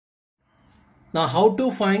Now how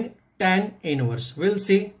to find tan inverse? We'll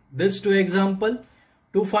see this two example.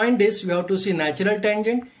 To find this, we have to see natural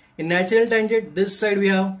tangent. In natural tangent, this side we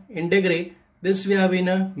have in degree, this we have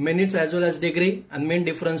in minutes as well as degree, and main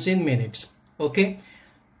difference in minutes. Okay.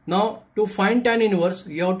 Now to find tan inverse,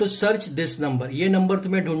 you have to search this number. ये number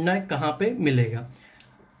तुम्हें ढूंढना है कहाँ पे मिलेगा.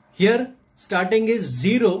 Here starting is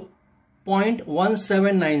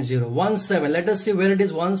 0.1790. 17. Let us see where it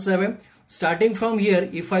is 17. Starting from here,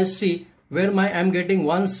 if I see where I am getting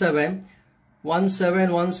 17,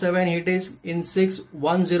 it is in 6,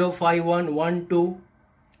 1051, 12,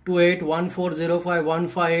 28, 1405,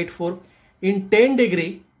 1584. In 10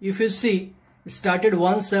 degree, if you see, it started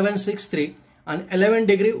 1763 and 11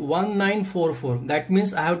 degree 1944. That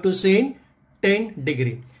means I have to say in 10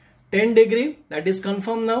 degree. 10 degree, that is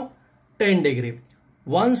confirmed now. 10 degree.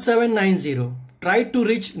 1790. Try to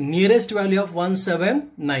reach nearest value of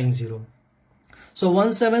 1790. So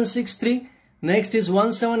 1763. Next is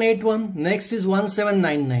 1781. Next is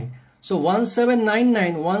 1799. So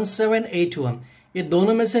 1799, 1781. ये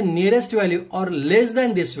दोनों में से nearest value और less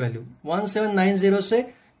than this value 1790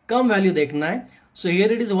 से कम value देखना है. So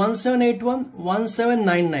here it is 1781,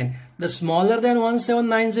 1799. The smaller than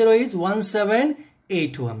 1790 is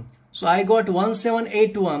 1781. So I got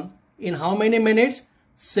 1781 in how many minutes?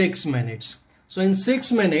 6 minutes. So in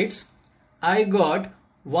 6 minutes I got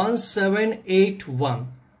 1781.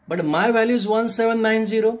 But my value is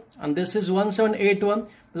 1790 and this is 1781.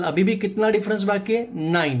 अभी भी कितना difference बाकी है?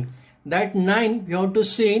 9. That 9 we have to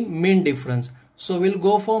see in mean difference. So we'll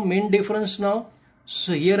go for mean difference now.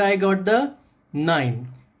 So here I got the 9.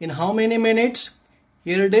 In how many minutes?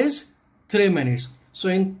 Here it is 3 minutes. So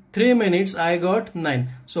in 3 minutes I got 9.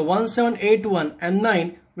 So 1781 and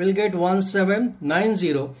 9 will get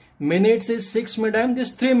 1790. Minutes is 6 medium.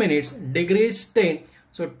 This 3 minutes. Degree is 10.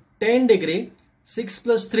 So 10 degree. 6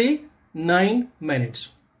 plus 3, 9 minutes.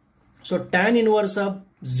 So tan inverse of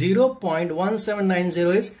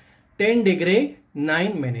 0.1790 is 10 degree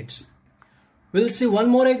 9 minutes. We'll see one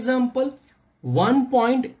more example.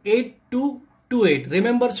 1.8228.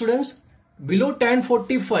 Remember students, below tan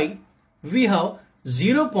 45 we have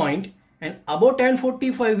 0 point and above tan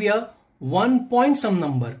 45 we have 1 point some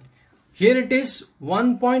number. Here it is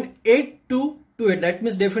 1.8228. That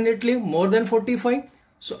means definitely more than 45.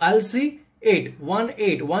 So I'll see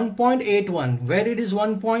 1.81. Where it is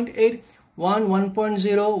 1.8, 1.0,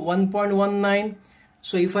 1.19.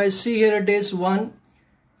 So if I see here it is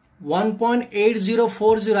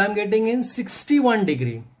 1.8040. I'm getting in 61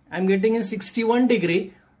 degree. I'm getting in 61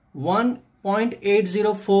 degree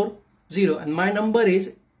 1.8040 and my number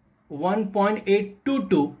is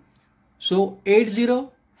 1.822. So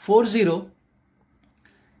 8040,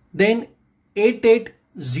 then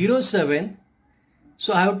 8807.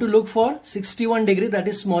 So I have to look for 61 degree, that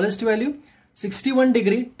is smallest value. 61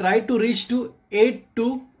 degree, try to reach to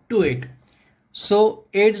 8228. So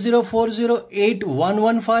 8040,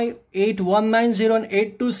 8115, 8190 and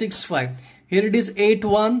 8265. Here it is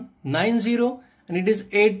 8190 and it is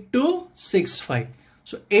 8265.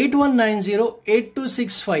 So 8190,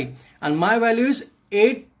 8265 and my value is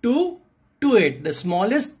 8228. The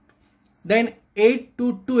smallest, then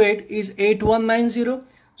 8228 is 8190.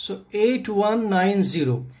 So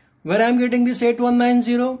 8190. Where I am getting this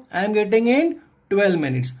 8190? I am getting in 12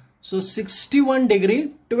 minutes. So 61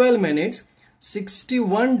 degree, 12 minutes.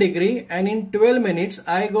 61 degree and in 12 minutes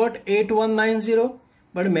I got 8190.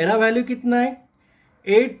 But मेरा value कितना है?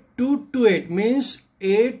 8228 means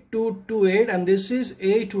 8228 and this is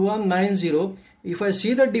 8190. If I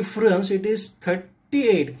see the difference, it is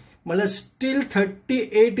 38. But still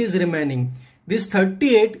 38 is remaining. This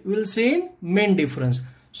 38 will see in main difference.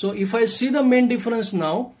 So if I see the main difference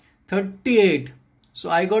now, 38. So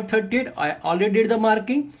I got 38. I already did the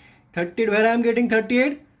marking. 38. Where I am getting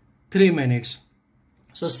 38? 3 minutes.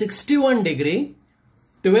 So 61 degree,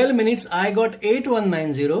 12 minutes I got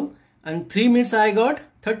 8190 and 3 minutes I got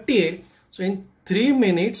 38. So in 3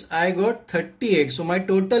 minutes I got 38. So my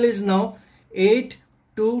total is now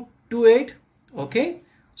 8228. Okay.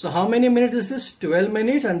 So how many minutes this is? 12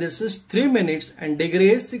 minutes and this is 3 minutes and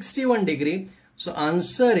degree is 61 degree. So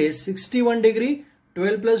answer is 61 degree,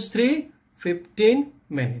 12 plus 3, 15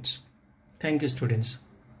 minutes. Thank you students.